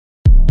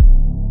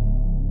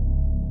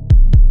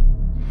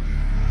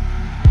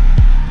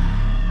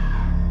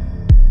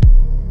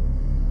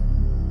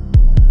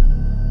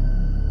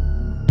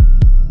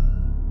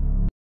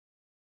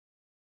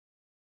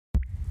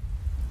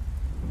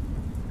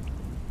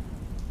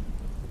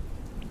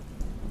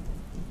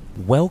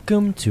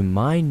Welcome to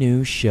my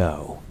new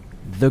show,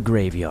 The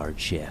Graveyard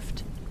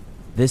Shift.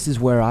 This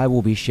is where I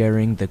will be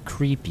sharing the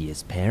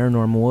creepiest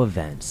paranormal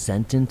events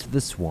sent into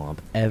the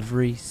swamp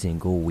every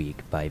single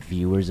week by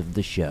viewers of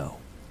the show.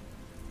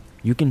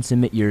 You can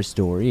submit your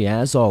story,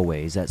 as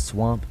always, at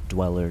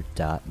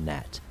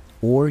swampdweller.net,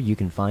 or you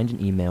can find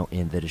an email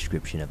in the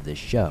description of this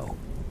show.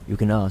 You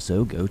can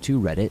also go to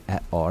Reddit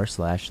at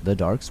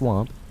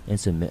r/thedarkswamp and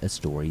submit a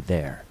story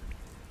there.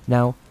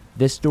 Now,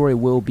 this story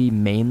will be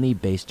mainly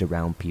based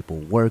around people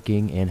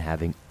working and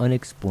having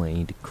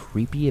unexplained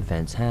creepy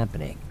events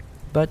happening,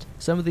 but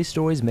some of these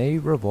stories may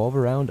revolve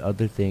around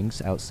other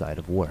things outside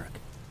of work,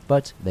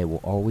 but they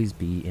will always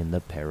be in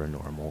the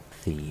paranormal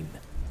theme.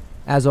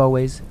 As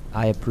always,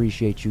 I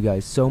appreciate you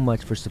guys so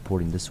much for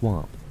supporting the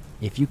swamp.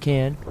 If you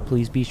can,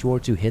 please be sure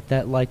to hit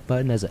that like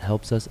button as it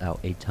helps us out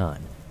a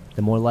ton.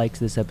 The more likes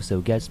this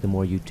episode gets, the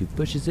more YouTube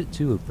pushes it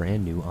to a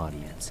brand new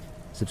audience.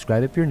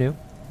 Subscribe if you're new.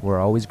 We're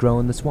always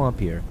growing the swamp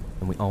here,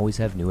 and we always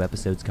have new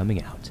episodes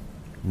coming out.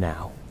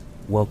 Now,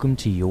 welcome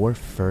to your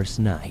first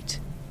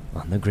night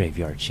on the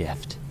Graveyard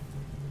Shift.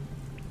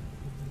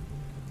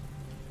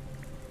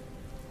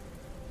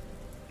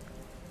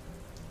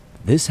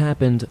 This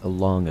happened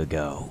long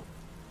ago,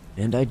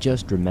 and I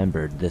just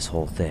remembered this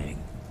whole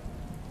thing.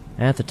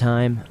 At the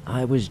time,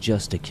 I was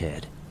just a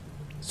kid,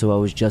 so I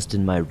was just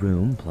in my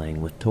room playing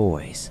with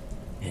toys,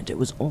 and it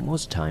was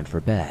almost time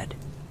for bed.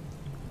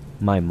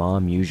 My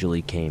mom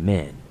usually came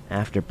in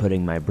after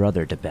putting my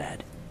brother to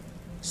bed,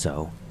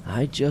 so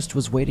I just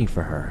was waiting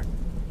for her.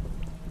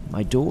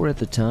 My door at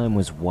the time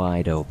was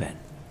wide open.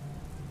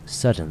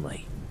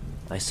 Suddenly,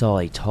 I saw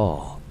a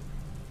tall,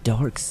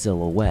 dark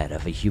silhouette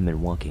of a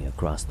human walking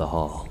across the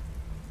hall.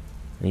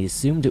 I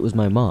assumed it was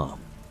my mom,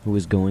 who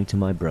was going to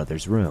my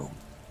brother's room,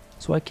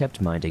 so I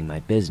kept minding my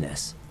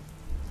business.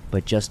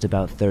 But just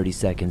about 30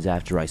 seconds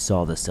after I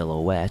saw the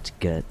silhouette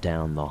get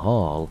down the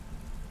hall,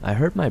 I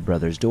heard my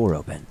brother's door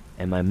open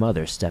and my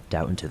mother stepped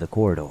out into the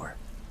corridor.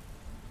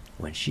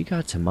 When she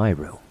got to my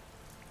room,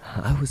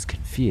 I was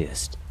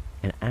confused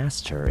and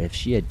asked her if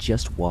she had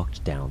just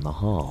walked down the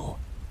hall.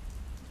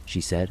 She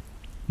said,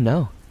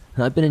 "No,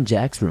 I've been in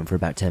Jack's room for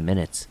about 10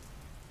 minutes.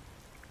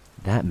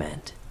 That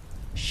meant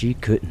she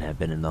couldn't have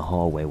been in the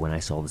hallway when I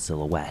saw the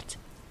silhouette.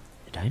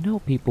 And I know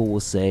people will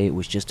say it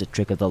was just a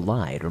trick of the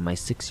light or my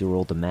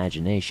 6-year-old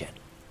imagination,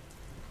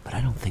 but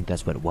I don't think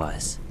that's what it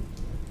was.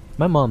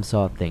 My mom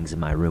saw things in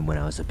my room when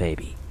I was a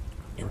baby,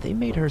 and they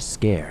made her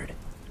scared.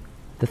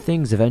 The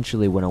things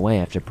eventually went away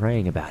after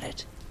praying about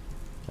it.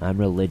 I'm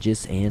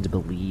religious and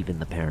believe in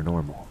the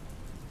paranormal.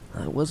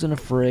 I wasn't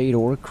afraid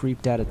or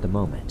creeped out at the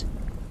moment,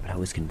 but I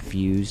was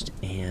confused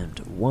and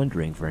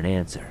wondering for an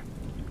answer.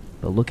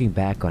 But looking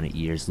back on it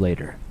years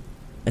later,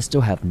 I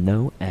still have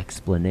no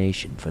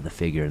explanation for the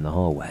figure in the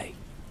hallway,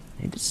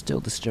 and it still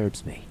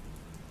disturbs me.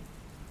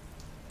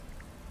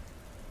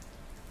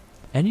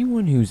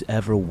 Anyone who's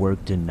ever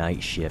worked a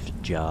night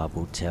shift job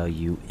will tell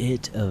you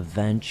it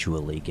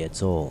eventually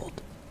gets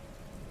old.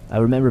 I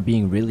remember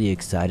being really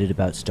excited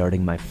about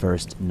starting my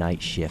first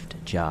night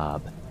shift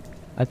job.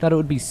 I thought it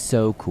would be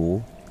so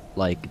cool,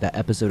 like that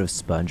episode of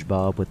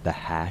SpongeBob with the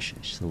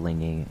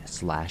hash-slinging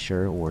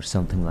slasher or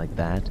something like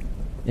that.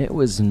 It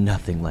was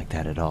nothing like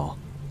that at all.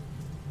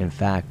 In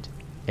fact,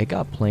 it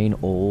got plain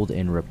old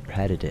and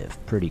repetitive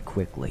pretty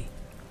quickly.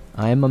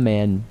 I am a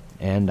man,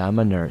 and I'm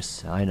a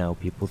nurse. I know,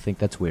 people think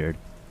that's weird,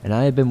 and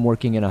I had been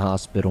working in a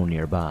hospital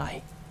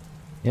nearby.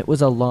 It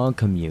was a long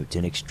commute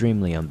and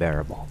extremely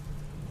unbearable.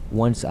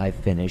 Once I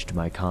finished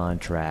my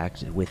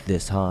contract with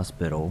this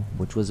hospital,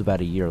 which was about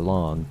a year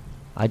long,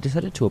 I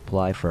decided to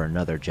apply for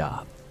another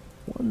job,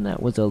 one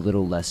that was a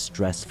little less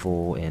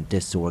stressful and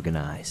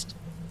disorganized.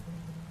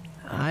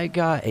 I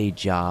got a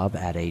job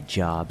at a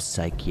job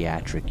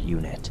psychiatric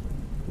unit.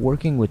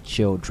 Working with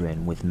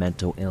children with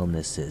mental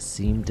illnesses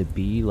seemed to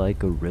be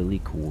like a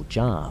really cool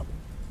job.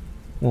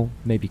 Well,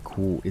 maybe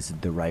cool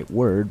isn't the right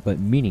word, but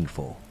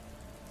meaningful.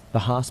 The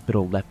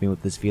hospital left me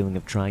with this feeling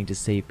of trying to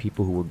save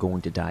people who were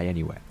going to die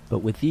anyway.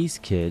 But with these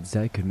kids,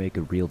 I could make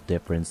a real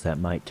difference that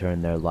might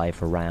turn their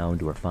life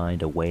around or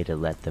find a way to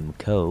let them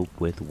cope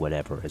with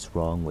whatever is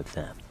wrong with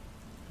them.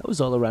 I was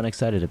all around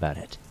excited about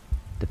it.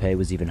 The pay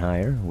was even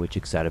higher, which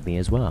excited me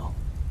as well.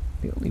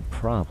 The only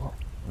problem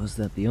was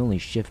that the only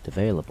shift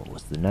available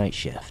was the night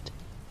shift.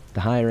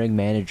 The hiring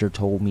manager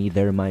told me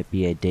there might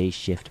be a day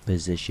shift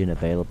position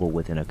available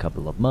within a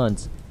couple of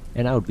months,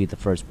 and I would be the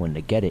first one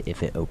to get it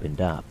if it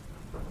opened up.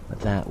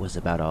 But that was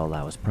about all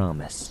I was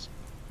promised.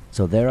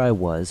 So there I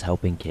was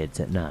helping kids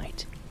at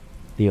night.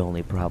 The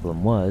only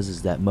problem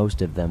was that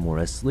most of them were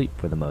asleep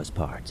for the most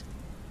part.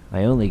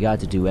 I only got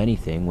to do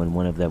anything when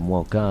one of them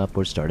woke up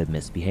or started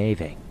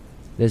misbehaving.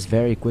 This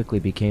very quickly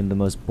became the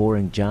most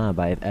boring job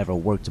I have ever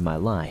worked in my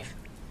life,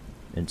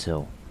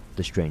 until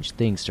the strange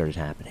things started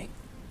happening.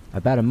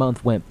 About a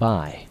month went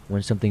by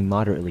when something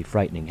moderately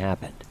frightening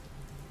happened.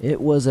 It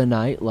was a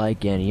night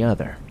like any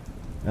other.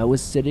 I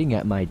was sitting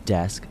at my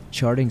desk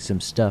charting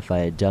some stuff I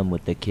had done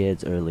with the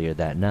kids earlier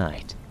that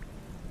night.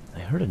 I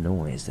heard a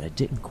noise that I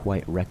didn't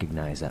quite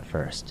recognize at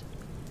first.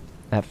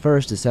 At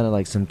first, it sounded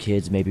like some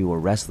kids maybe were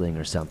wrestling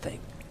or something,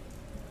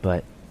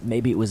 but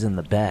maybe it was in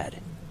the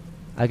bed.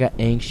 I got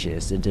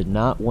anxious and did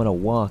not want to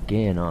walk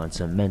in on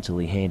some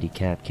mentally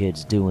handicapped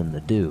kids doing the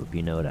do, if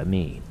you know what I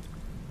mean.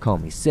 Call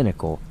me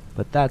cynical,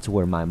 but that's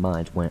where my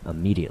mind went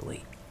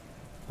immediately.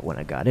 But when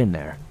I got in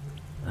there,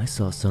 I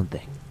saw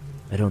something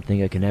I don't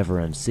think I can ever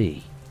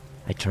unsee.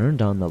 I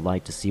turned on the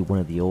light to see one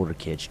of the older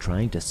kids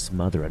trying to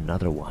smother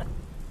another one.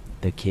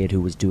 The kid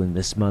who was doing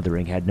the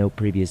smothering had no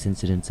previous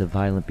incidents of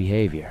violent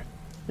behavior.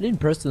 I didn't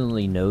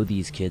personally know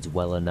these kids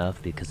well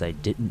enough because I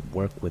didn't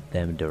work with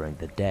them during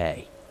the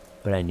day,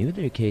 but I knew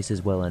their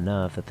cases well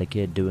enough that the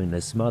kid doing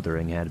the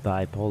smothering had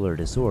bipolar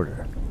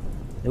disorder.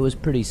 It was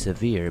pretty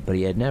severe, but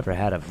he had never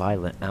had a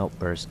violent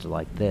outburst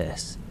like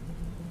this.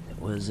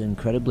 It was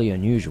incredibly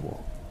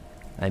unusual.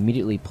 I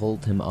immediately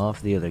pulled him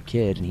off the other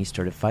kid and he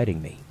started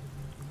fighting me.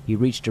 He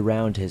reached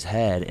around his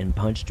head and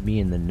punched me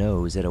in the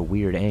nose at a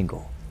weird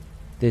angle.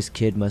 This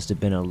kid must have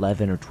been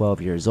 11 or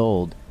 12 years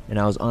old, and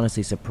I was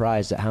honestly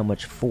surprised at how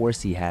much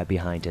force he had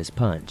behind his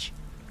punch.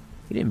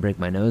 He didn't break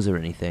my nose or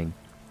anything,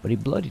 but he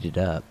bloodied it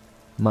up.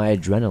 My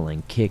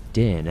adrenaline kicked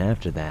in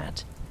after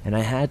that, and I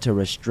had to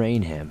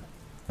restrain him.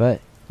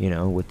 But,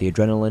 with the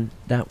adrenaline,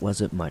 that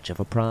wasn't much of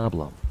a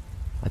problem.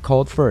 I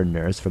called for a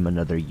nurse from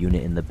another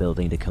unit in the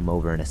building to come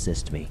over and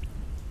assist me.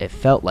 It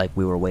felt like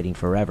we were waiting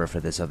forever for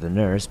this other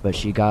nurse, but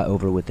she got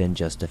over within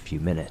just a few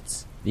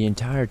minutes. The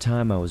entire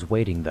time I was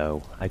waiting,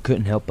 though, I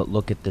couldn't help but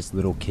look at this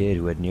little kid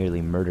who had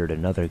nearly murdered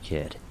another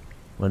kid.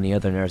 When the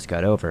other nurse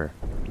got over,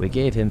 we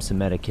gave him some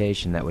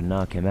medication that would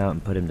knock him out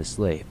and put him to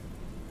sleep.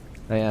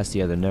 I asked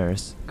the other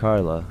nurse,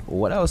 Carla,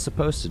 what I was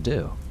supposed to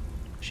do.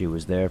 She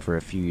was there for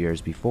a few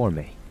years before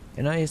me,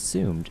 and I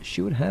assumed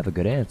she would have a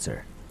good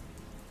answer.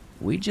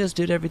 We just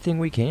did everything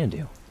we can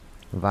do.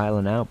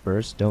 Violent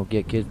outbursts don't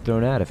get kids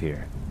thrown out of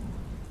here.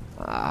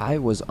 I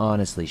was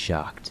honestly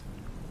shocked.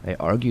 I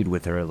argued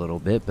with her a little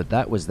bit, but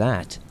that was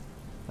that.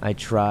 I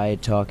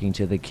tried talking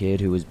to the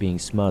kid who was being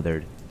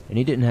smothered, and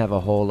he didn't have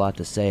a whole lot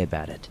to say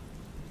about it.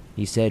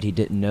 He said he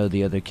didn't know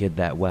the other kid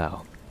that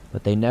well,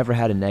 but they never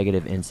had a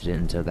negative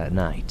incident until that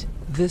night.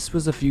 This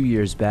was a few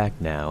years back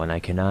now, and I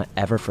cannot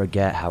ever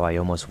forget how I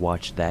almost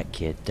watched that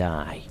kid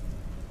die.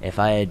 If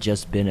I had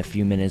just been a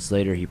few minutes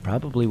later, he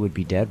probably would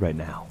be dead right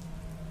now.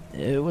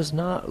 It was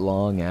not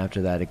long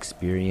after that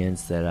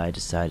experience that I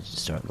decided to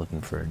start looking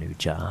for a new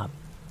job.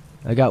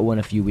 I got one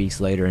a few weeks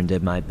later and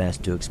did my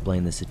best to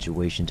explain the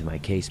situation to my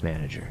case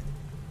manager.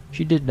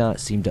 She did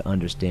not seem to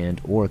understand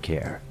or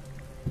care,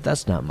 but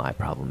that's not my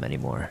problem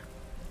anymore.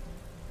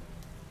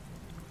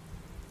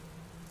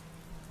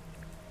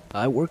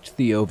 I worked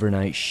the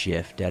overnight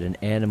shift at an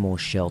animal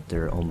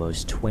shelter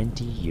almost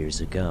 20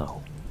 years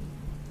ago.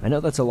 I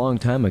know that's a long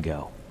time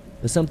ago,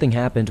 but something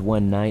happened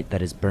one night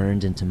that is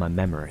burned into my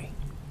memory.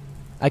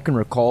 I can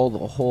recall the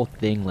whole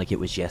thing like it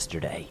was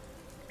yesterday.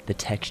 The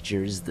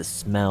textures, the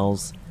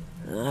smells,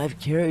 I've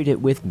carried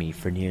it with me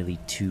for nearly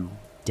 2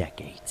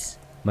 decades.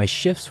 My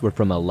shifts were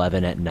from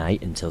 11 at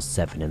night until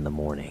 7 in the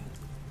morning.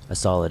 A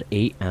solid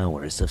 8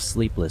 hours of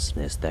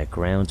sleeplessness that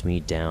ground me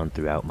down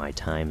throughout my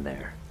time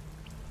there.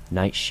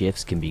 Night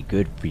shifts can be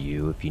good for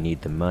you if you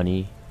need the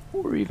money,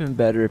 or even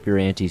better if you're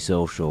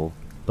antisocial,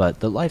 but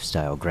the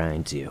lifestyle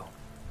grinds you.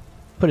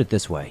 Put it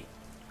this way,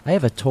 I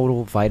have a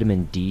total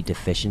vitamin D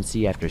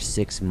deficiency after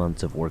 6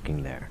 months of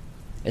working there.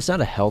 It's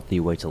not a healthy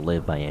way to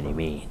live by any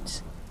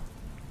means.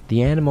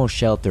 The animal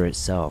shelter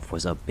itself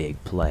was a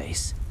big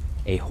place.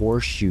 A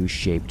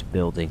horseshoe-shaped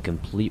building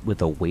complete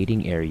with a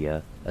waiting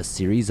area, a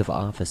series of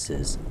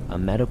offices, a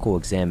medical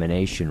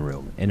examination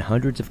room, and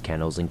hundreds of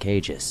kennels and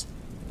cages.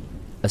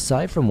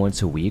 Aside from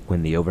once a week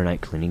when the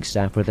overnight cleaning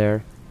staff were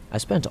there, I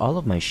spent all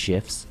of my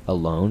shifts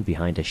alone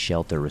behind a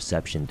shelter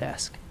reception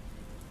desk,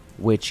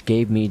 which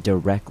gave me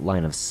direct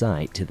line of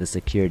sight to the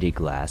security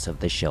glass of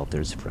the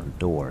shelter's front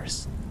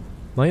doors.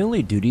 My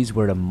only duties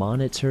were to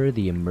monitor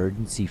the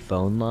emergency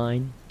phone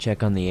line,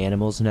 check on the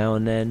animals now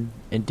and then,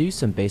 and do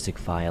some basic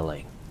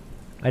filing.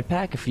 I'd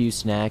pack a few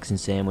snacks and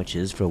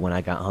sandwiches for when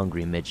I got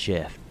hungry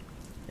mid-shift,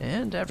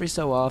 and every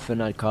so often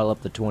I'd call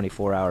up the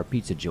 24-hour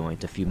pizza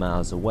joint a few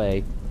miles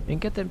away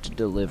and get them to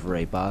deliver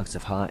a box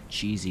of hot,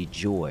 cheesy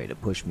joy to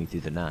push me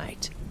through the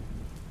night.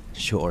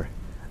 Sure,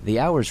 the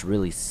hours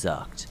really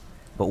sucked,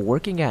 but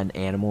working at an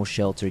animal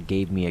shelter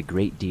gave me a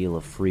great deal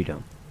of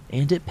freedom,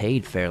 and it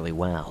paid fairly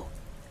well.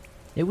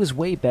 It was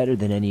way better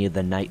than any of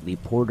the nightly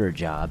porter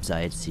jobs I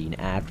had seen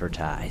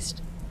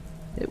advertised.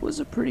 It was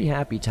a pretty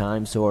happy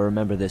time, so I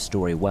remember this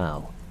story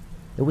well.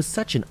 It was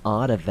such an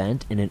odd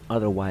event in an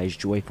otherwise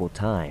joyful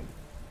time.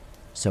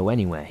 So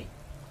anyway,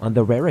 on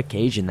the rare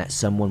occasion that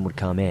someone would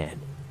come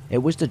in, it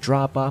was to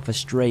drop off a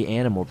stray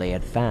animal they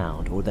had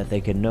found or that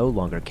they could no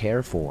longer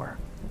care for.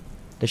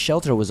 The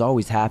shelter was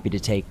always happy to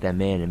take them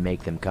in and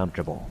make them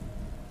comfortable.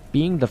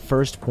 Being the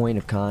first point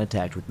of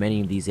contact with many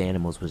of these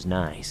animals was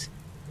nice.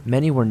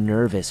 Many were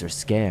nervous or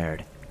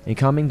scared, and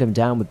calming them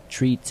down with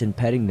treats and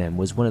petting them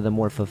was one of the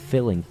more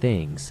fulfilling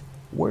things.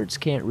 Words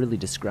can't really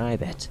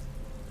describe it.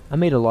 I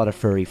made a lot of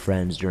furry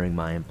friends during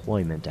my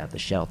employment at the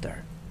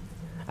shelter.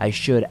 I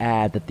should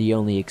add that the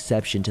only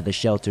exception to the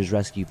shelter's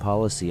rescue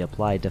policy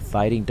applied to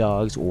fighting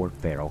dogs or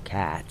feral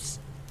cats.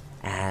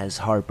 As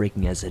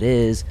heartbreaking as it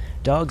is,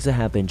 dogs that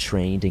have been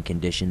trained and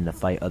conditioned to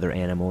fight other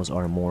animals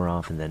are more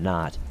often than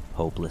not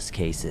hopeless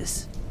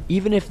cases.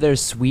 Even if they're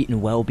sweet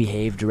and well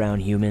behaved around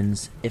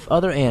humans, if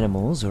other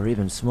animals or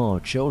even small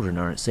children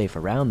aren't safe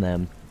around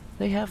them,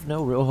 they have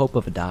no real hope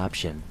of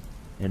adoption,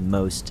 and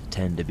most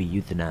tend to be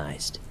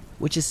euthanized,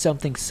 which is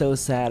something so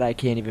sad I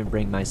can't even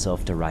bring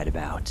myself to write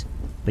about.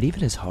 But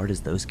even as hard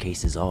as those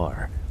cases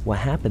are, what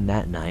happened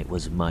that night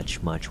was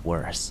much, much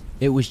worse.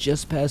 It was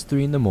just past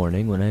 3 in the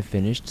morning when I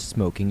finished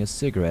smoking a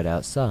cigarette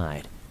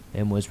outside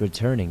and was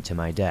returning to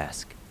my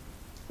desk.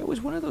 It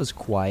was one of those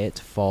quiet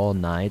fall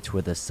nights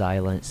where the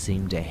silence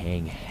seemed to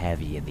hang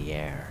heavy in the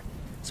air,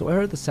 so I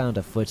heard the sound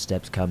of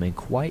footsteps coming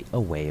quite a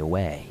way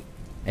away.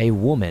 A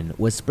woman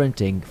was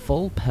sprinting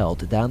full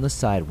pelt down the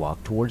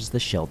sidewalk towards the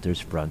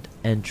shelter's front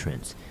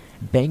entrance,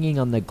 banging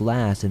on the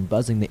glass and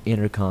buzzing the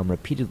intercom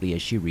repeatedly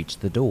as she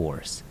reached the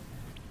doors.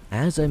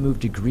 As I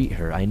moved to greet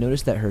her, I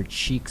noticed that her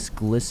cheeks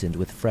glistened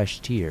with fresh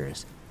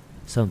tears.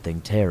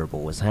 Something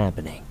terrible was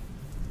happening.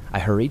 I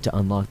hurried to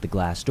unlock the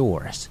glass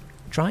doors,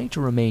 trying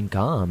to remain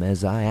calm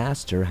as I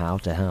asked her how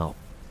to help.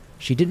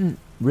 She didn't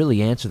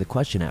really answer the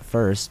question at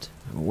first,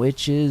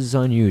 which is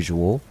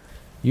unusual.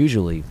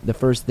 Usually, the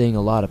first thing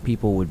a lot of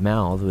people would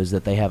mouth was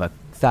that they have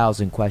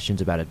 1,000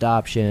 questions about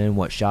adoption,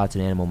 what shots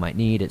an animal might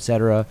need,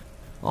 etc.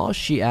 All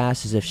she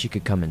asked is if she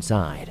could come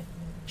inside.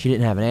 She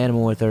didn't have an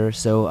animal with her,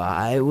 so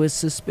I was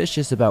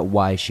suspicious about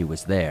why she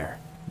was there.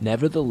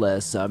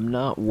 Nevertheless, I'm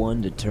not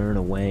one to turn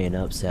away an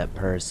upset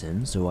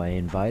person, so I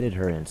invited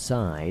her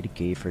inside,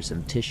 gave her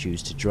some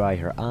tissues to dry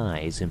her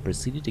eyes, and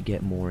proceeded to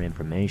get more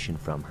information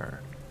from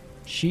her.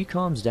 She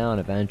calms down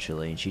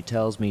eventually, and she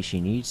tells me she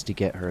needs to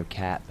get her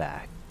cat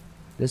back.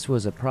 This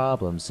was a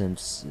problem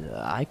since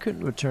I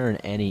couldn't return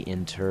any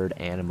interred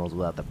animals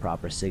without the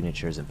proper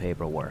signatures and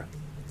paperwork,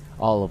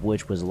 all of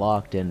which was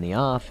locked in the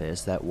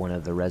office that one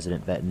of the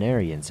resident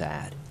veterinarians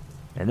had,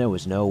 and there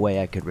was no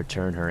way I could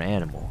return her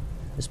animal,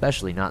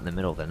 especially not in the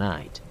middle of the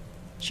night.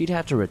 She'd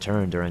have to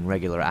return during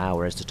regular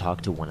hours to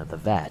talk to one of the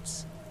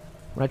vets.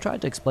 When I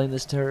tried to explain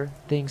this to her,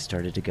 things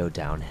started to go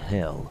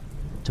downhill.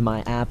 To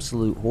my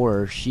absolute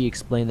horror, she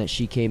explained that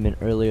she came in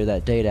earlier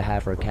that day to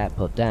have her cat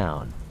put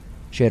down.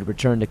 She had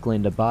returned to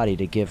clean the body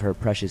to give her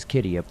precious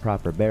kitty a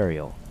proper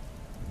burial.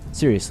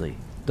 Seriously,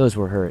 those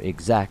were her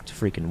exact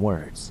freaking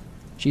words.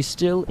 She's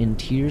still in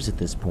tears at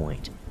this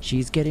point.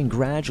 She's getting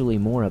gradually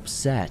more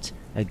upset.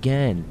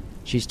 Again,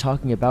 she's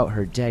talking about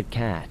her dead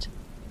cat.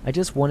 I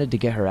just wanted to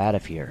get her out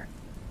of here,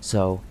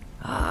 so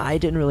I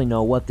didn't really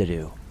know what to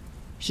do.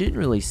 She didn't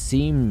really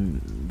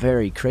seem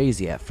very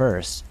crazy at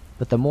first,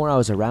 but the more I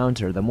was around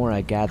her, the more I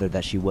gathered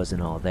that she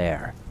wasn't all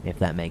there, if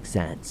that makes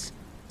sense.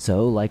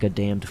 So, like a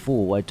damned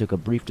fool, I took a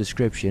brief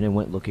description and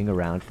went looking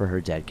around for her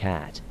dead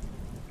cat.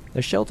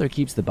 The shelter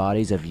keeps the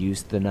bodies of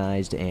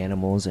euthanized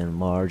animals in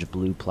large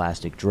blue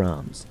plastic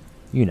drums.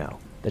 You know,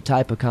 the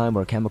type of kind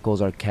where chemicals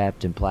are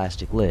kept in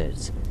plastic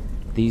lids.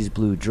 These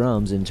blue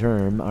drums, in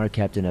turn, are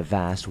kept in a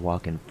vast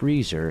walk-in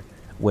freezer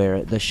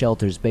where the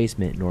shelter's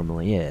basement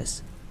normally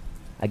is.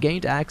 I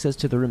gained access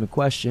to the room in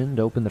question,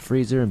 opened the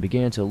freezer, and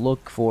began to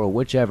look for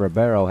whichever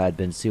barrel had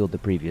been sealed the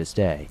previous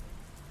day.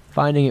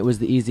 Finding it was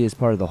the easiest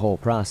part of the whole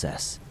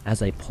process.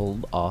 As I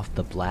pulled off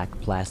the black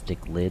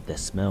plastic lid, the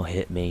smell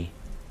hit me.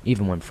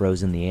 Even when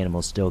frozen, the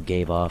animals still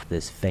gave off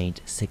this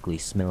faint, sickly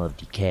smell of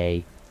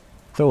decay.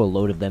 Throw a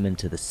load of them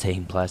into the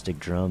same plastic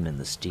drum and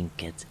the stink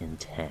gets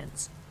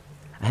intense.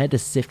 I had to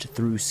sift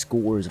through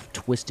scores of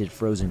twisted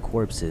frozen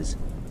corpses,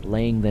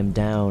 laying them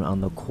down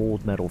on the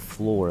cold metal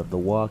floor of the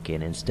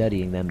walk-in and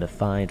studying them to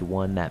find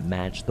one that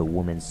matched the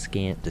woman's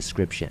scant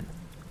description.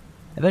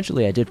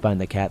 Eventually I did find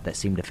the cat that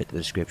seemed to fit the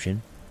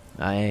description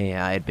I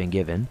had been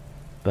given,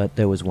 but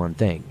there was one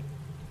thing.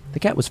 The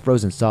cat was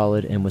frozen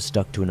solid and was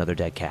stuck to another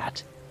dead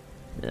cat.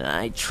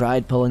 I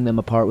tried pulling them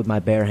apart with my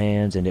bare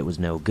hands and it was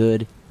no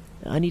good.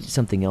 I needed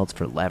something else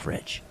for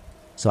leverage.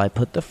 So I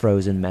put the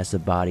frozen mess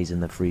of bodies in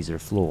the freezer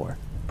floor,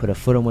 put a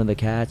foot on one of the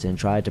cats and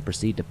tried to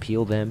proceed to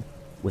peel them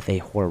with a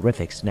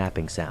horrific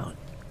snapping sound.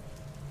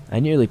 I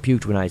nearly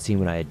puked when I had seen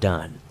what I had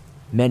done.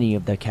 Many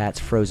of the cat's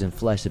frozen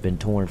flesh had been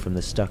torn from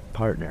the stuck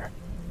partner,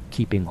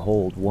 keeping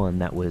hold one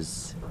that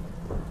was...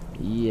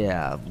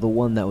 the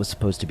one that was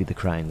supposed to be the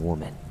crying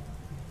woman.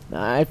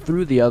 I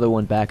threw the other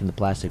one back in the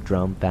plastic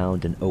drum,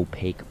 found an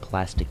opaque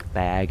plastic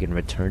bag, and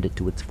returned it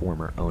to its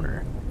former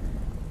owner.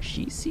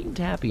 She seemed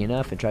happy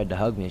enough and tried to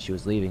hug me as she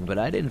was leaving, but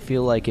I didn't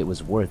feel like it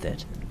was worth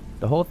it.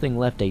 The whole thing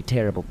left a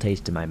terrible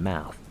taste in my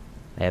mouth.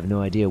 I have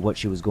no idea what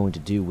she was going to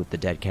do with the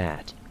dead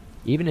cat,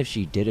 even if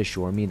she did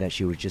assure me that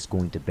she was just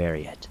going to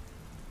bury it.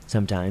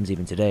 Sometimes,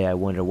 even today, I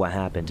wonder what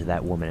happened to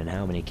that woman and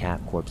how many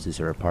cat corpses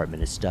her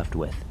apartment is stuffed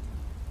with.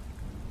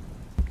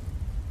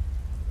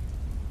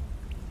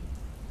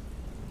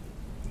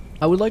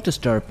 I would like to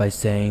start by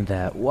saying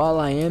that while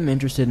I am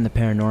interested in the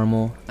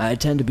paranormal, I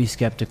tend to be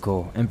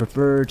skeptical and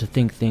prefer to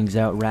think things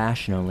out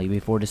rationally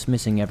before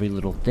dismissing every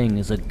little thing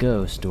as a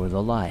ghost or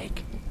the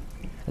like.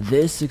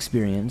 This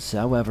experience,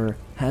 however,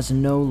 has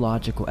no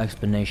logical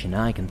explanation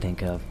I can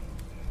think of.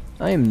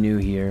 I am new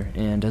here,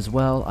 and as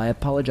well, I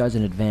apologize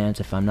in advance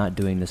if I'm not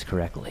doing this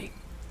correctly.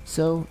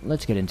 So,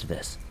 let's get into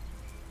this.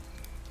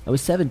 I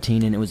was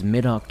 17 and it was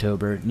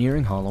mid-October,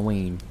 nearing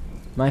Halloween.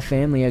 My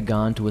family had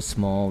gone to a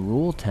small,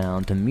 rural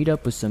town to meet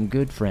up with some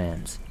good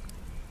friends.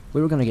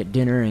 We were going to get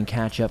dinner and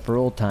catch up for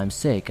old time's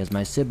sake, as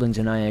my siblings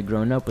and I had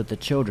grown up with the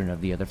children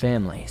of the other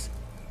families.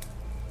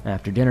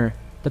 After dinner,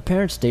 the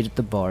parents stayed at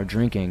the bar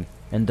drinking,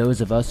 and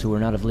those of us who were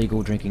not of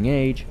legal drinking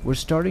age were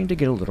starting to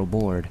get a little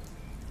bored.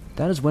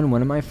 That is when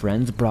one of my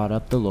friends brought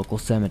up the local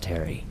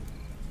cemetery.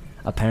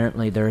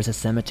 Apparently there is a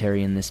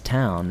cemetery in this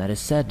town that is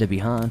said to be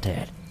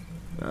haunted.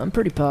 I'm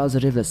pretty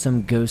positive that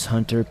some ghost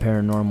hunter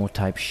paranormal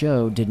type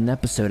show did an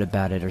episode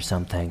about it or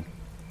something,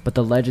 but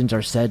the legends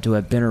are said to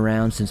have been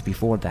around since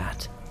before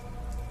that.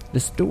 The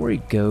story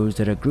goes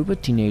that a group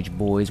of teenage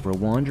boys were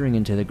wandering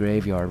into the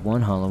graveyard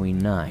one Halloween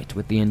night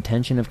with the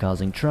intention of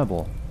causing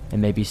trouble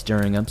and maybe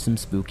stirring up some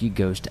spooky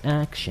ghost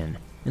action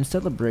in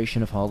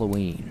celebration of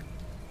Halloween.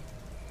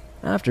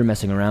 After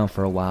messing around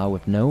for a while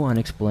with no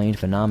unexplained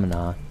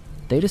phenomena,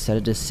 they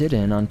decided to sit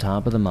in on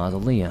top of the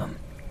mausoleum,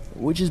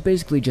 which is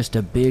basically just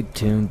a big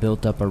tomb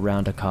built up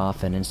around a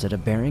coffin instead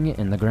of burying it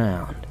in the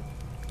ground.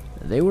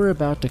 They were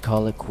about to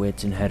call it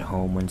quits and head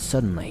home when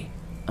suddenly,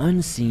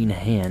 unseen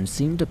hands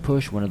seemed to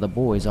push one of the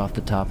boys off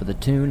the top of the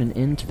tomb and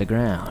into the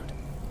ground.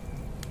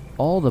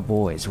 All the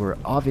boys were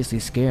obviously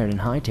scared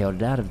and hightailed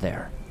it out of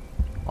there,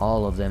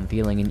 all of them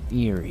feeling an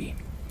eerie,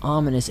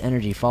 ominous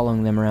energy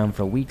following them around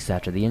for weeks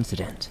after the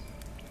incident.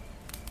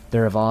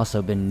 There have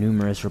also been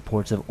numerous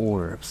reports of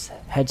orbs,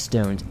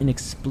 headstones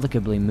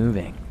inexplicably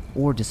moving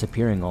or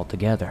disappearing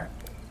altogether,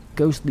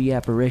 ghostly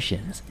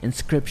apparitions,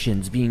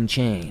 inscriptions being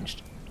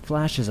changed,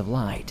 flashes of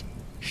light,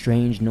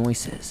 strange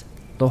noises,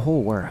 the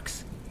whole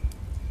works.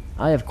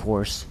 I, of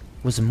course,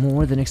 was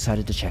more than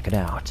excited to check it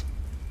out.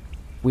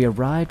 We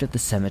arrived at the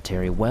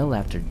cemetery well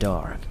after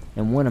dark,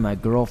 and one of my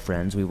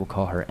girlfriends, we will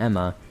call her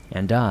Emma,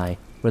 and I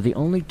were the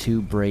only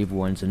two brave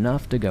ones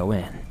enough to go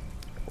in.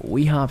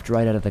 We hopped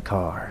right out of the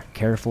car,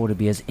 careful to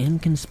be as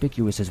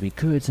inconspicuous as we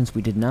could since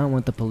we did not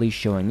want the police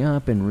showing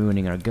up and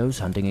ruining our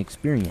ghost hunting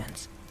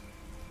experience.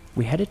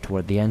 We headed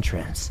toward the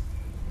entrance.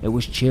 It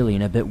was chilly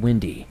and a bit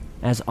windy,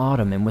 as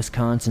autumn in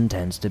Wisconsin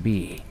tends to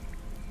be.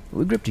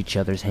 We gripped each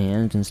other's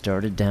hands and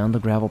started down the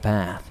gravel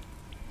path.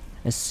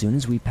 As soon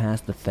as we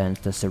passed the fence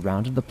that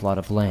surrounded the plot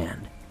of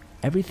land,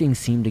 everything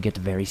seemed to get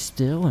very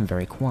still and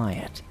very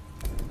quiet.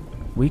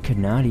 We could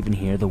not even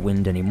hear the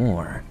wind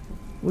anymore,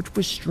 which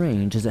was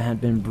strange as it had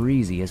been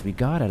breezy as we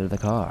got out of the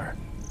car.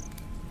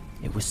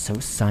 It was so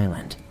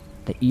silent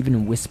that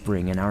even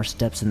whispering and our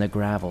steps in the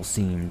gravel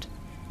seemed,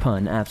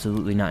 pun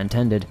absolutely not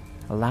intended,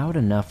 loud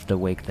enough to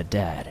wake the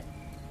dead.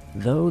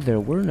 Though there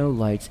were no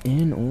lights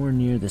in or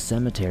near the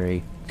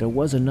cemetery, there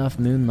was enough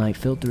moonlight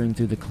filtering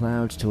through the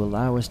clouds to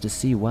allow us to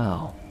see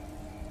well.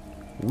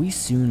 We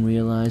soon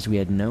realized we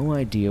had no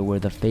idea where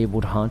the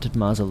fabled haunted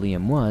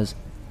mausoleum was,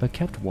 but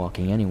kept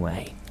walking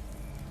anyway.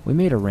 We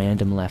made a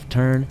random left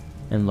turn,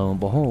 and lo and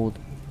behold,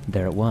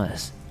 there it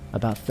was,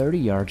 about 30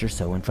 yards or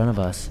so in front of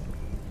us.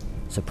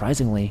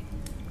 Surprisingly,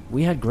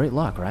 we had great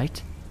luck,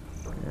 right?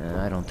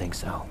 I don't think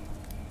so.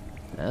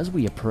 As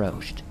we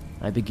approached,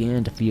 I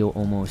began to feel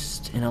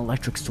almost an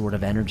electric sort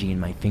of energy in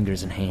my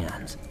fingers and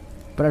hands,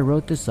 but I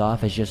wrote this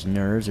off as just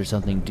nerves or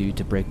something due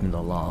to breaking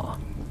the law.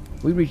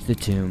 We reached the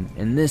tomb,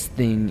 and this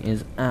thing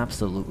is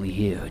absolutely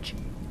huge.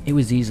 It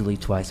was easily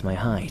twice my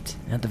height,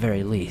 at the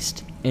very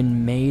least,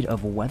 and made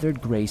of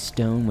weathered gray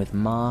stone with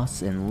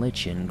moss and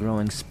lichen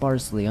growing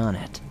sparsely on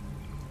it.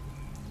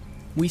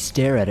 We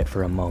stare at it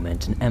for a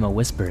moment, and Emma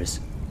whispers,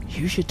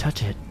 "You should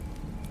touch it."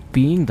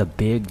 Being the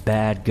big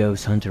bad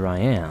ghost hunter I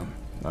am,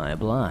 I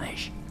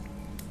oblige.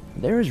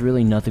 There is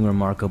really nothing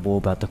remarkable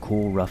about the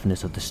cool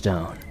roughness of the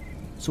stone,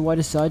 so I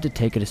decide to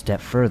take it a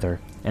step further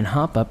and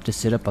hop up to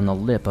sit up on the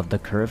lip of the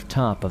curved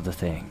top of the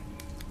thing.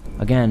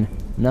 Again,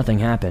 nothing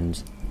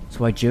happens,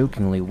 so I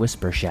jokingly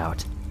whisper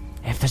shout,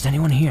 "If there's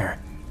anyone here,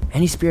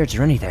 any spirits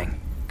or anything,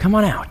 come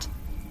on out."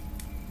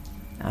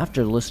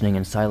 After listening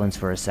in silence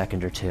for a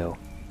second or two,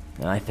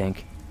 I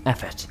think,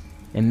 F it,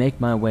 and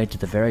make my way to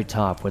the very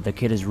top where the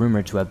kid is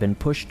rumored to have been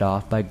pushed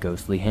off by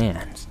ghostly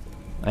hands.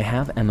 I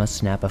have Emma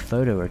snap a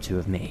photo or two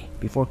of me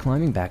before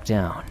climbing back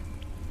down.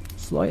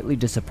 Slightly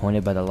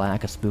disappointed by the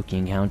lack of spooky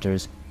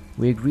encounters,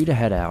 we agree to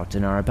head out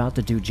and are about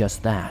to do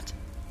just that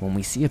when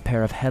we see a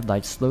pair of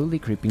headlights slowly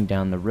creeping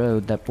down the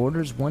road that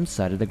borders one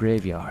side of the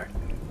graveyard.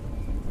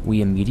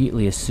 We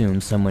immediately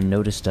assumed someone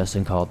noticed us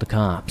and called the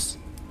cops,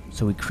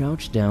 so we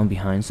crouched down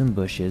behind some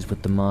bushes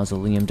with the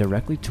mausoleum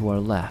directly to our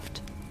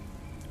left.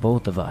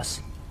 Both of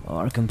us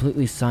are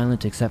completely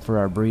silent except for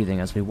our breathing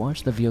as we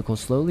watch the vehicle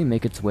slowly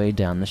make its way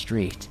down the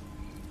street.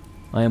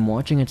 I am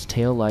watching its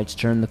tail lights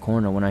turn the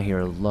corner when I hear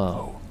a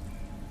low,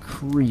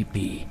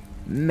 creepy,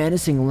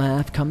 menacing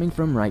laugh coming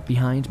from right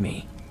behind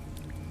me.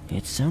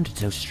 It sounded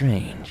so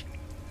strange,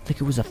 like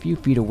it was a few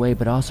feet away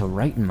but also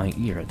right in my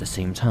ear at the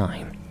same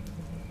time.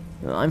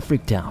 I'm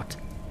freaked out,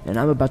 and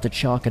I'm about to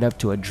chalk it up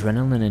to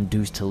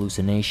adrenaline-induced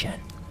hallucination,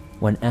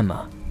 when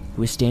Emma,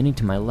 who is standing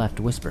to my left,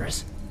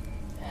 whispers,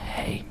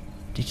 "Hey,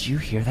 did you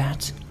hear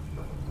that?"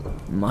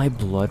 My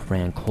blood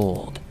ran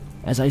cold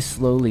as I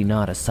slowly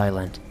nod a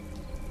silent,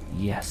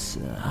 "Yes,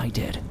 I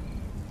did."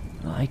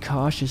 I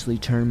cautiously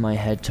turn my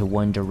head to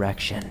one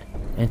direction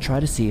and try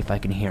to see if I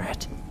can hear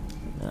it.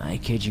 I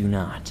kid you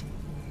not.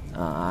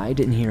 I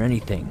didn't hear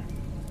anything,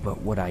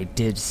 but what I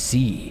did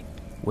see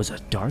was a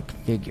dark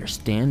figure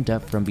stand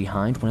up from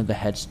behind one of the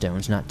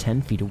headstones not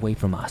 10 feet away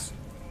from us.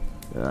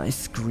 I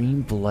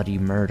scream bloody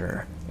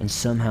murder and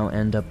somehow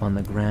end up on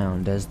the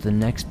ground as the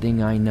next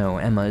thing I know,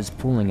 Emma is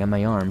pulling at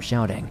my arm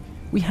shouting,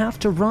 "We have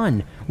to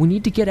run! We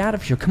need to get out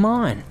of here, come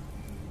on!"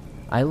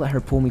 I let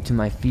her pull me to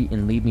my feet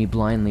and lead me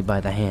blindly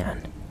by the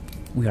hand.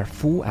 We are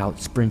full out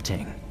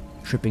sprinting,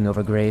 tripping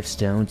over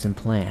gravestones and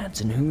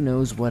plants and who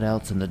knows what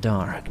else in the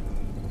dark.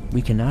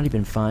 We cannot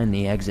even find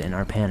the exit in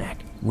our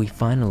panic. We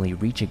finally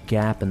reach a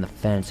gap in the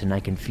fence and I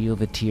can feel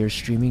the tears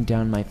streaming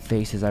down my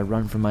face as I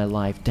run for my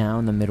life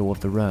down the middle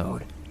of the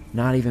road,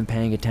 not even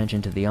paying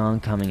attention to the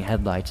oncoming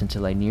headlights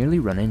until I nearly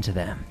run into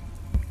them.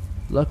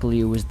 Luckily,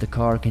 it was the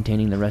car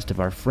containing the rest of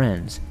our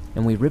friends,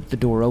 and we rip the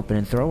door open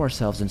and throw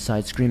ourselves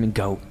inside screaming,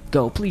 "Go,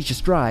 go, please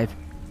just drive,"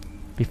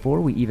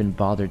 before we even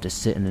bothered to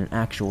sit in an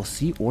actual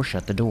seat or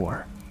shut the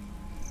door.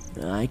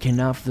 I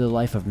cannot for the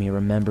life of me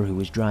remember who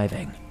was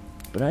driving,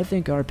 but I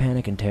think our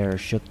panic and terror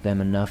shook them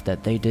enough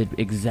that they did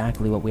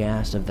exactly what we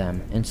asked of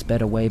them and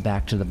sped away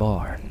back to the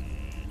bar.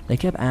 They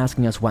kept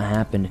asking us what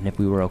happened and if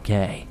we were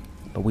okay,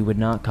 but we would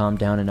not calm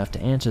down enough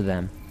to answer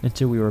them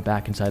until we were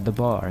back inside the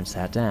bar and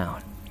sat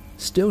down.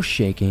 Still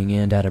shaking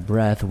and out of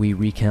breath, we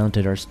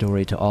recounted our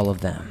story to all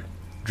of them,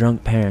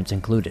 drunk parents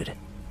included.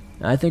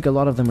 I think a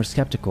lot of them were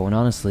skeptical, and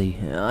honestly,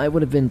 I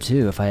would have been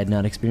too if I had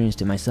not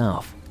experienced it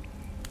myself.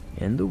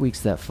 In the weeks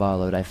that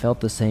followed, I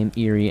felt the same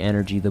eerie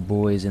energy the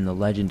boys in the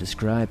legend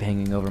describe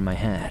hanging over my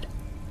head.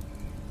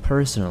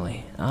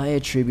 Personally, I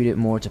attribute it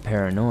more to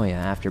paranoia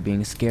after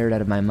being scared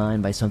out of my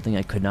mind by something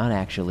I could not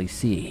actually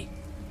see,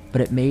 but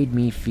it made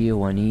me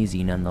feel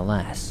uneasy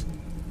nonetheless.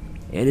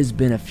 It has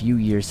been a few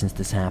years since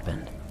this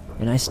happened,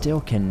 and I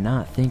still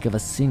cannot think of a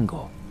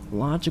single,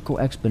 logical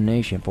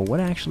explanation for what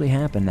actually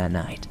happened that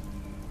night.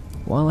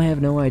 While I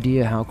have no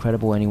idea how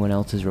credible anyone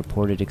else's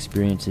reported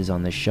experiences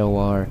on this show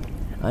are,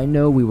 I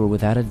know we were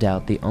without a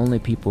doubt the only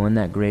people in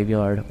that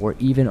graveyard or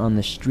even on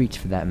the streets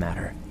for that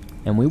matter,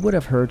 and we would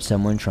have heard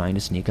someone trying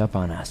to sneak up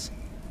on us.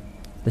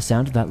 The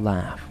sound of that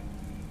laugh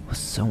was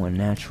so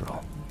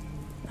unnatural.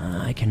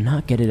 I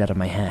cannot get it out of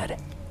my head.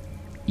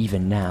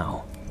 Even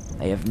now,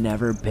 I have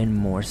never been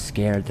more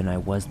scared than I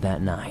was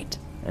that night,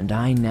 and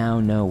I now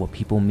know what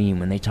people mean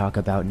when they talk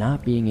about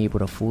not being able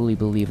to fully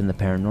believe in the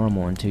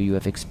paranormal until you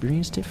have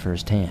experienced it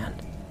firsthand.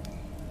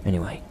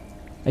 Anyway,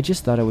 I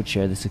just thought I would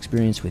share this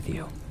experience with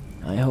you.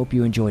 I hope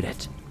you enjoyed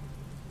it.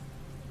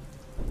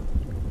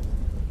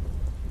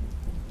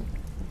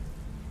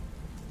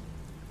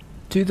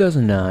 In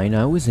 2009,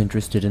 I was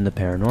interested in the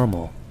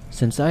paranormal,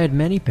 since I had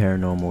many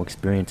paranormal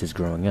experiences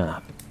growing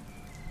up.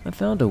 I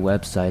found a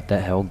website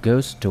that held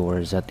ghost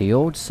tours at the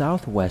old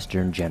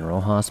Southwestern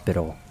General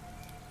Hospital.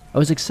 I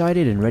was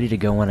excited and ready to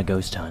go on a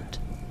ghost hunt.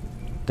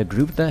 The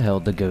group that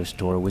held the ghost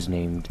tour was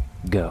named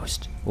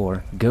Ghost,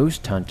 or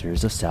Ghost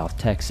Hunters of South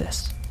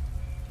Texas.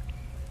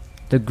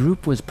 The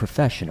group was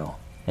professional,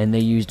 and they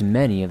used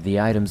many of the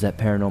items that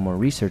paranormal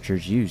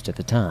researchers used at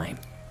the time.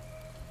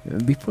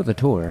 Before the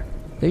tour,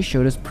 they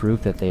showed us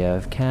proof that they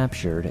have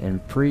captured in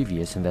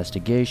previous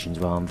investigations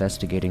while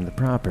investigating the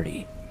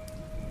property.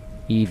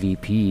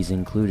 EVPs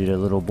included a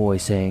little boy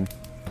saying,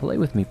 "Play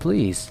with me,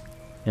 please,"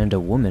 and a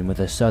woman with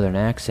a southern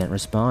accent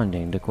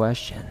responding to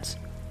questions.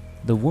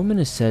 The woman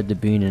is said to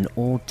be in an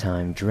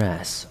old-time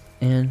dress,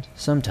 and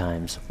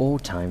sometimes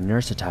old-time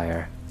nurse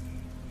attire.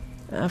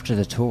 After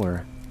the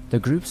tour, the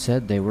group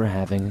said they were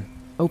having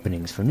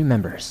openings for new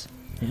members,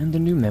 and the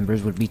new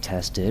members would be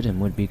tested and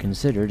would be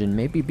considered in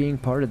maybe being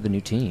part of the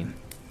new team.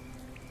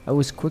 I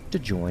was quick to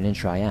join and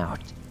try out.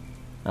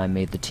 I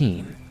made the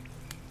team.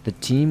 The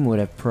team would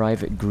have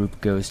private group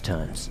ghost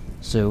hunts,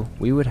 so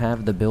we would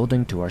have the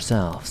building to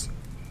ourselves.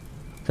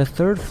 The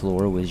third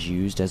floor was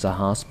used as a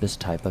hospice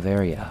type of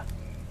area.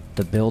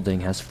 The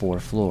building has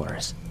 4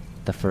 floors.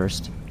 The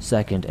first,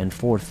 second, and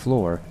fourth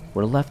floor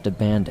were left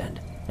abandoned,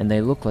 and they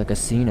looked like a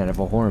scene out of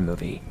a horror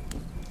movie.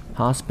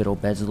 Hospital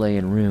beds lay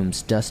in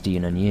rooms dusty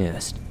and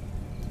unused.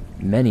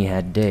 Many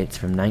had dates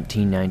from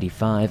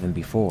 1995 and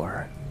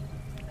before.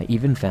 I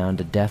even found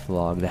a death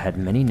log that had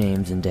many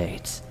names and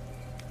dates.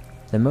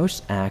 The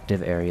most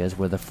active areas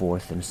were the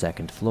 4th and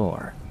 2nd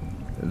floor.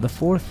 The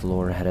 4th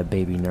floor had a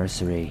baby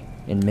nursery,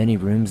 and many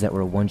rooms that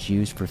were once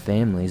used for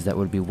families that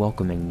would be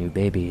welcoming new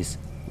babies.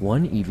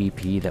 One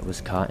EVP that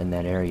was caught in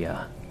that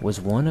area was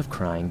one of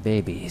crying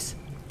babies.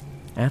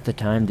 At the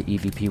time the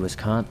EVP was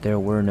caught, there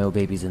were no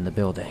babies in the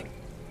building,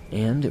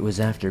 and it was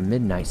after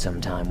midnight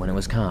sometime when it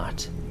was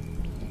caught.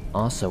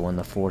 Also on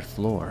the 4th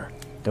floor,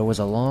 there was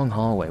a long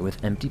hallway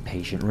with empty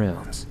patient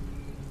rooms.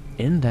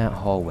 In that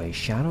hallway,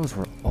 shadows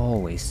were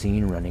always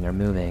seen running or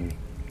moving.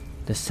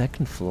 The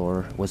second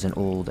floor was an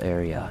old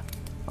area.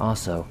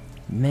 Also,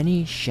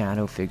 many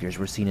shadow figures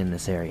were seen in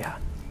this area.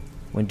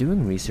 When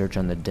doing research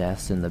on the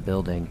deaths in the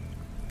building,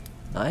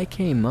 I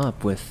came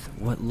up with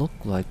what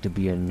looked like to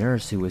be a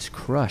nurse who was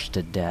crushed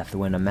to death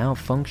when a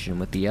malfunction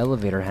with the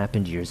elevator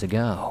happened years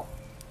ago.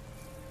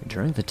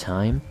 During the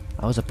time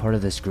I was a part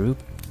of this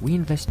group, we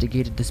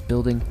investigated this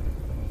building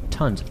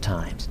tons of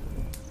times.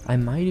 I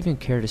might even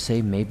care to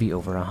say maybe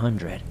over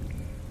 100.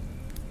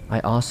 I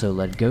also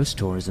led ghost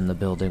tours in the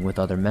building with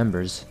other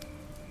members.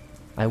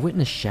 I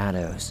witnessed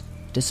shadows,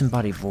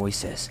 disembodied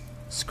voices,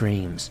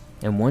 screams,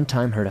 and one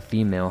time heard a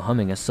female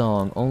humming a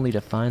song only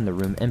to find the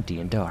room empty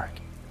and dark.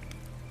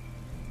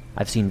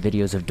 I've seen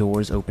videos of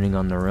doors opening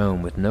on their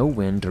own with no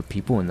wind or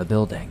people in the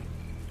building.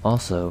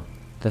 Also,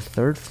 the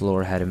third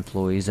floor had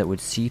employees that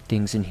would see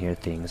things and hear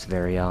things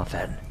very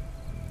often.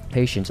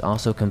 Patients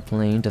also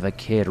complained of a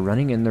kid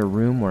running in their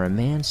room or a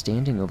man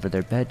standing over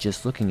their bed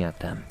just looking at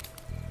them,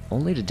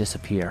 only to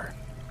disappear.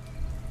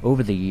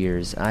 Over the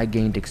years, I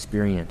gained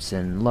experience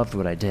and loved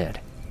what I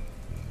did.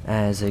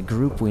 As a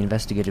group, we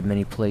investigated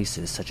many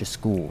places such as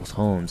schools,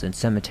 homes, and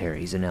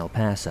cemeteries in El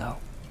Paso.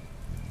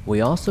 We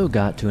also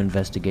got to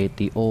investigate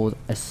the old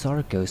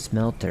Asarco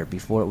smelter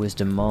before it was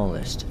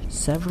demolished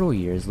several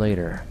years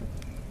later.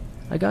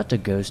 I got to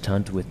ghost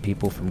hunt with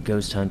people from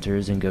Ghost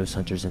Hunters and Ghost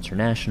Hunters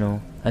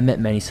International. I met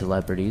many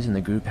celebrities and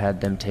the group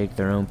had them take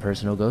their own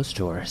personal ghost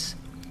tours.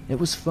 It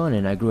was fun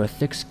and I grew a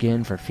thick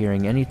skin for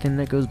fearing anything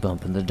that goes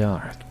bump in the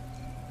dark.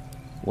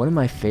 One of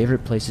my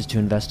favorite places to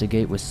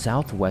investigate was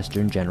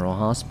Southwestern General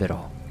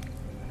Hospital.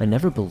 I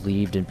never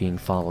believed in being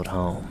followed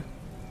home.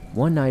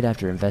 One night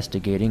after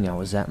investigating, I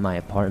was at my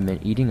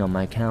apartment eating on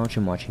my couch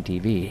and watching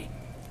TV.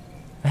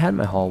 I had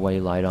my hallway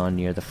light on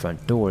near the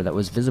front door that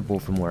was visible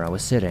from where I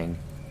was sitting.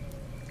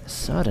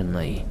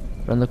 Suddenly,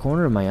 from the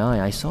corner of my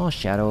eye, I saw a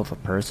shadow of a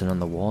person on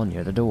the wall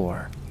near the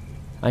door.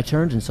 I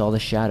turned and saw the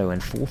shadow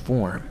in full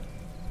form.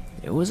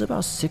 It was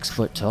about 6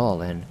 foot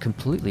tall and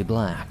completely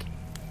black.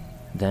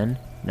 Then,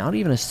 not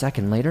even a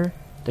second later,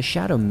 the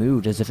shadow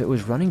moved as if it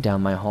was running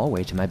down my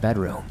hallway to my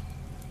bedroom.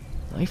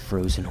 I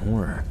froze in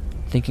horror,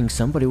 thinking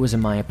somebody was in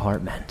my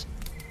apartment.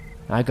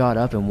 I got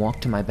up and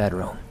walked to my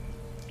bedroom.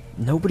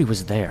 Nobody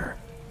was there.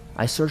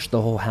 I searched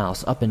the whole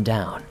house up and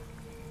down,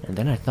 and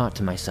then I thought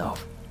to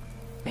myself,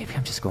 maybe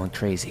I'm just going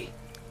crazy.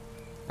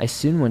 I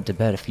soon went to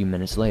bed a few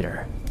minutes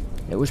later.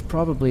 It was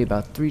probably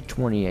about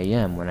 3:20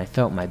 a.m. when I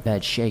felt my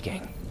bed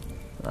shaking.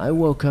 I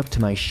woke up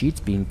to my sheets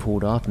being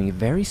pulled off me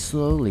very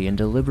slowly and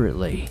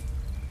deliberately.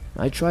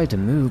 I tried to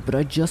move, but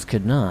I just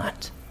could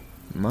not.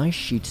 My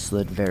sheets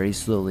slid very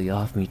slowly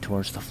off me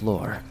towards the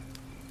floor.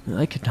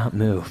 I could not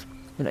move,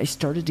 and I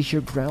started to hear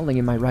growling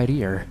in my right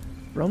ear.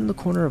 From the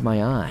corner of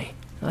my eye,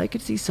 I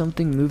could see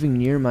something moving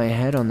near my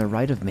head on the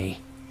right of me.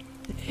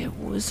 It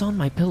was on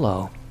my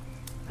pillow.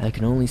 I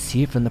could only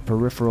see from the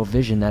peripheral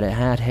vision that it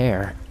had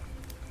hair.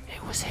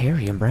 It was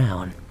hairy and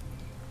brown.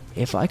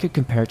 If I could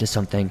compare it to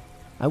something,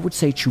 I would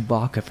say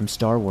Chewbacca from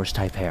Star Wars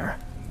type hair.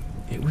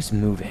 It was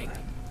moving,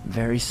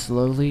 very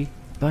slowly,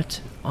 but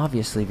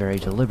obviously very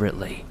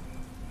deliberately.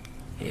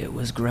 It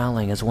was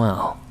growling as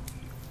well.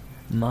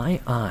 My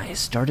eyes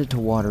started to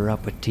water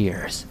up with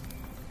tears.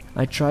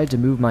 I tried to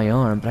move my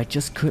arm, but I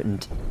just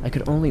couldn't. I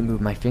could only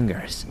move my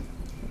fingers.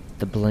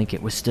 The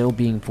blanket was still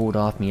being pulled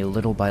off me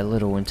little by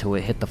little until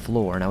it hit the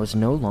floor and I was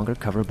no longer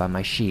covered by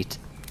my sheet.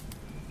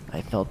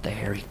 I felt the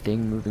hairy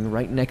thing moving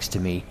right next to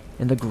me,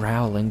 and the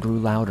growling grew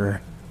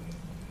louder.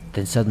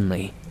 Then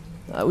suddenly,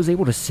 I was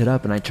able to sit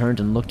up and I turned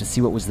and looked to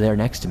see what was there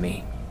next to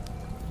me.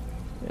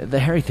 The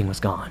hairy thing was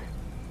gone,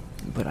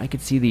 but I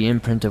could see the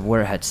imprint of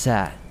where it had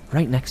sat,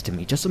 right next to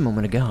me just a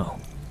moment ago.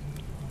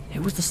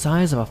 It was the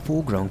size of a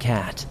full-grown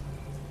cat.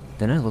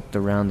 Then I looked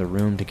around the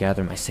room to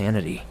gather my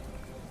sanity.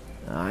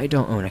 I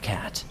don't own a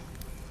cat.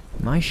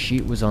 My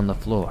sheet was on the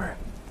floor,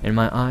 and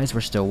my eyes were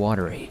still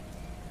watery.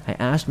 I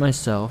asked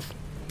myself,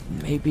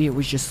 maybe it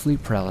was just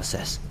sleep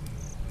paralysis.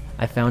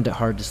 I found it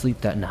hard to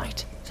sleep that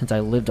night, since I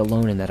lived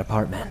alone in that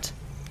apartment.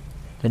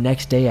 The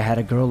next day I had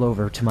a girl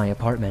over to my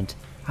apartment.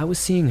 I was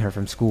seeing her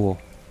from school.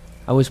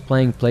 I was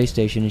playing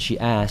PlayStation and she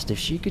asked if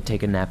she could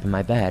take a nap in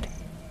my bed.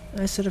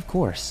 I said of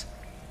course.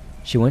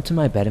 She went to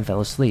my bed and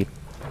fell asleep.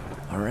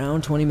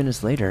 Around 20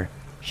 minutes later,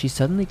 she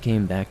suddenly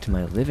came back to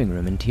my living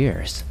room in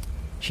tears.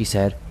 She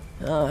said,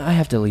 I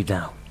have to leave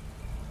now.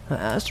 I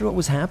asked her what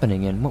was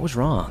happening and what was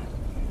wrong.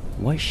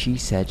 What she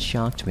said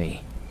shocked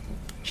me.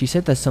 She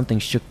said that something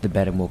shook the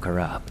bed and woke her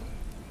up.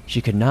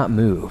 She could not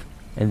move,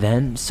 and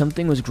then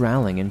something was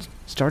growling and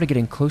started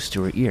getting close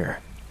to her ear.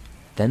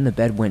 Then the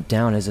bed went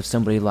down as if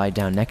somebody lied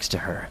down next to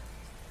her.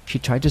 She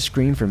tried to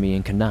scream for me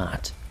and could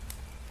not.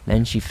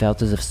 Then she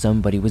felt as if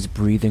somebody was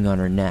breathing on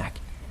her neck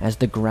as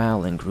the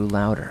growling grew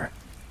louder.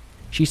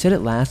 She said it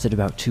lasted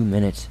about 2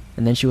 minutes,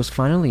 and then she was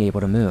finally able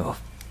to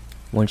move.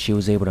 Once she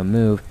was able to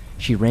move,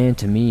 she ran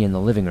to me in the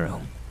living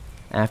room.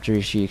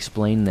 After she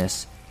explained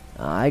this,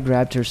 I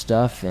grabbed her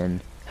stuff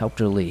and helped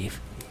her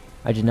leave.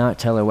 I did not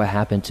tell her what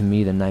happened to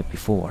me the night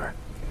before,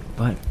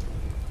 but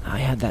I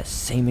had that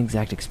same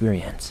exact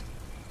experience.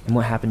 and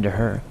what happened to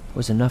her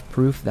was enough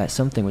proof that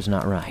something was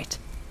not right.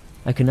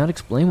 I could not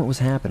explain what was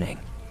happening.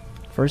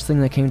 First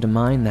thing that came to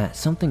mind, that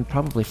something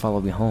probably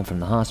followed me home from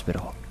the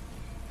hospital.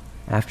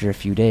 After a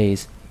few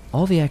days,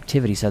 all the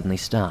activity suddenly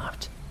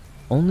stopped.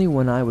 Only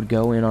when I would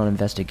go in on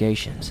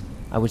investigations,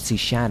 I would see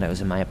shadows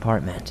in my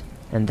apartment,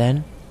 and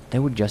then they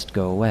would just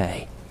go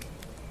away.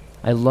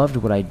 I loved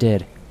what I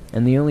did,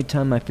 and the only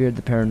time I feared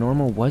the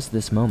paranormal was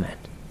this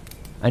moment.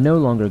 I no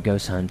longer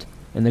ghost hunt,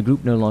 and the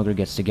group no longer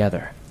gets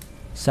together.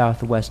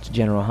 Southwest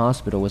General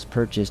Hospital was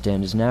purchased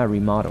and is now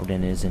remodeled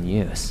and is in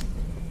use.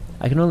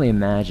 I can only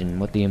imagine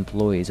what the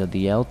employees of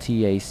the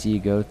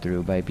LTAC go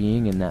through by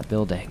being in that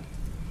building.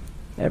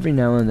 Every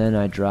now and then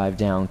I drive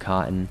down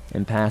Cotton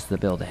and pass the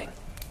building.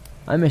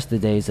 I miss the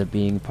days of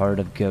being part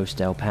of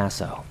Ghost El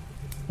Paso.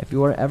 If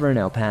you are ever in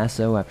El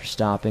Paso after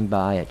stopping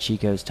by at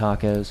Chico's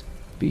Tacos,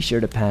 be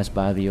sure to pass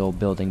by the old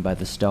building by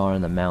the Star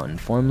on the Mountain,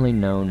 formerly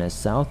known as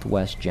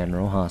Southwest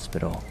General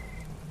Hospital.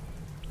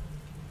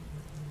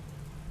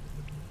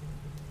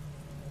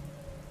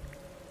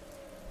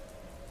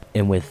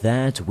 And with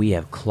that, we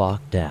have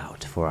clocked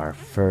out for our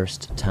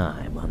first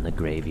time on the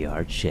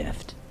Graveyard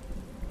Shift.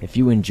 If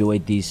you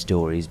enjoyed these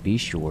stories, be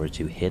sure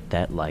to hit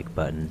that like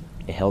button.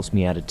 It helps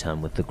me out a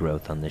ton with the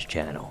growth on this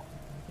channel.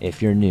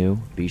 If you're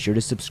new, be sure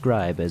to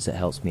subscribe, as it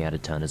helps me out a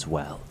ton as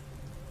well.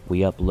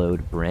 We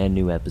upload brand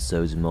new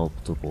episodes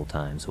multiple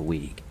times a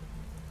week.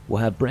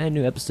 We'll have brand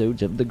new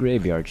episodes of the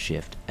Graveyard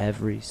Shift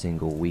every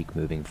single week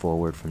moving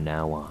forward from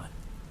now on.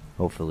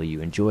 Hopefully you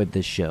enjoyed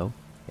this show,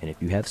 and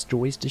if you have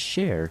stories to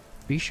share,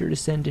 be sure to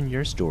send in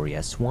your story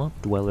at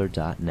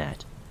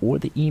swampdweller.net or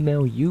the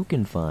email you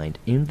can find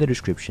in the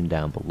description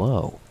down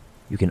below.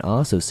 You can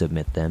also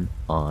submit them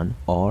on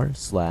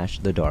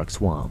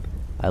r/thedarkswamp.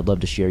 I'd love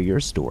to share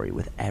your story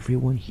with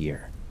everyone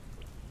here.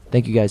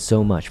 Thank you guys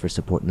so much for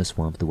supporting the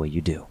swamp the way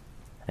you do.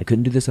 I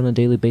couldn't do this on a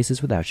daily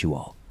basis without you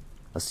all.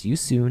 I'll see you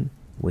soon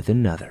with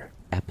another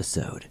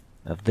episode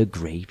of the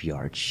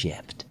Graveyard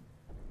Shift.